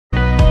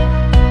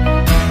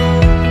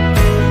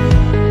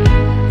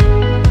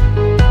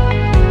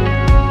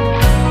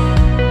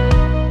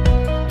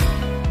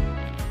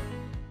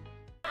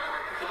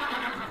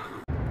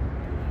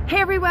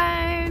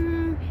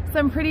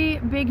some pretty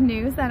big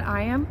news that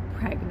I am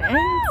pregnant.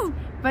 Woo!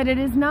 But it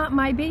is not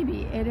my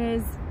baby. It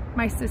is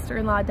my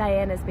sister-in-law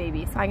Diana's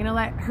baby. So I'm gonna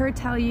let her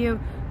tell you,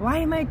 why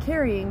am I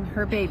carrying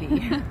her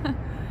baby?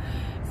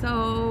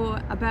 So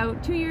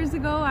about 2 years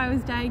ago, I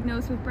was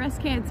diagnosed with breast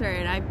cancer,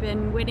 and I've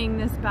been winning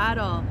this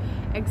battle,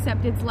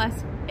 except it's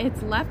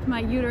left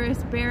my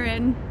uterus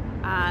barren,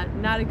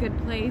 not a good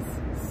place.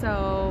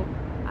 So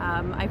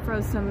I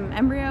froze some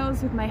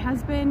embryos with my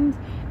husband,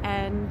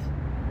 and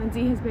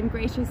Lindsay has been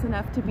gracious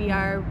enough to be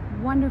our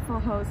wonderful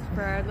host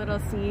for our little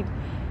seed,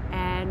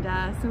 and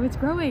so it's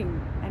growing,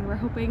 and we're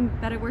hoping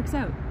that it works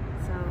out.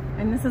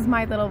 And this is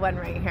my little one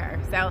right here.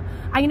 So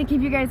I'm gonna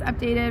keep you guys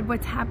updated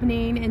what's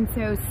happening, and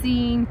so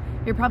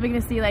you're probably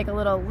gonna see like a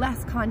little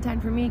less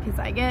content from me because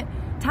I get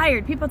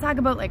tired. People talk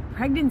about like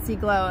pregnancy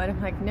glow, and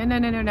I'm like,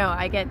 no.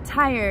 I get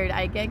tired,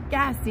 I get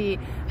gassy,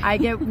 I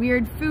get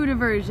weird food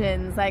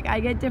aversions, like I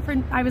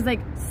was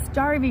like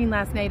starving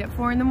last night at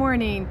 4 in the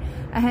morning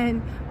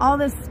and all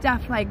this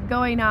stuff like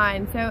going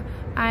on. So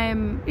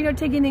I'm,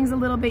 taking things a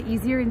little bit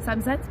easier in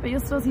some sense, but you'll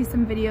still see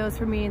some videos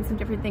from me and some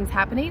different things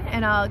happening,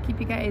 and I'll keep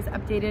you guys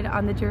updated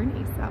on the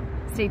journey, so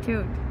stay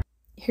tuned.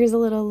 Here's a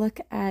little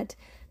look at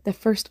the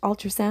first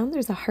ultrasound.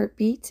 There's a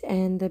heartbeat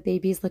and the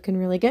baby's looking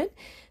really good.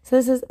 So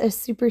this is a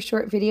super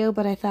short video,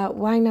 but I thought,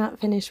 why not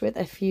finish with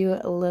a few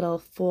little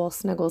full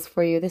snuggles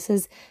for you. This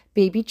is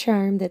baby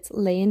Charm that's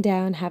laying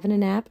down, having a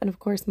nap, and of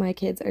course my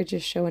kids are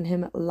just showing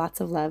him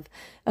lots of love.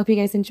 I hope you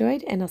guys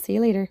enjoyed, and I'll see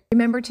you later.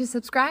 Remember to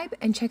subscribe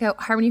and check out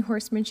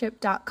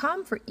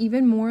harmonyhorsemanship.com for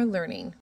even more learning.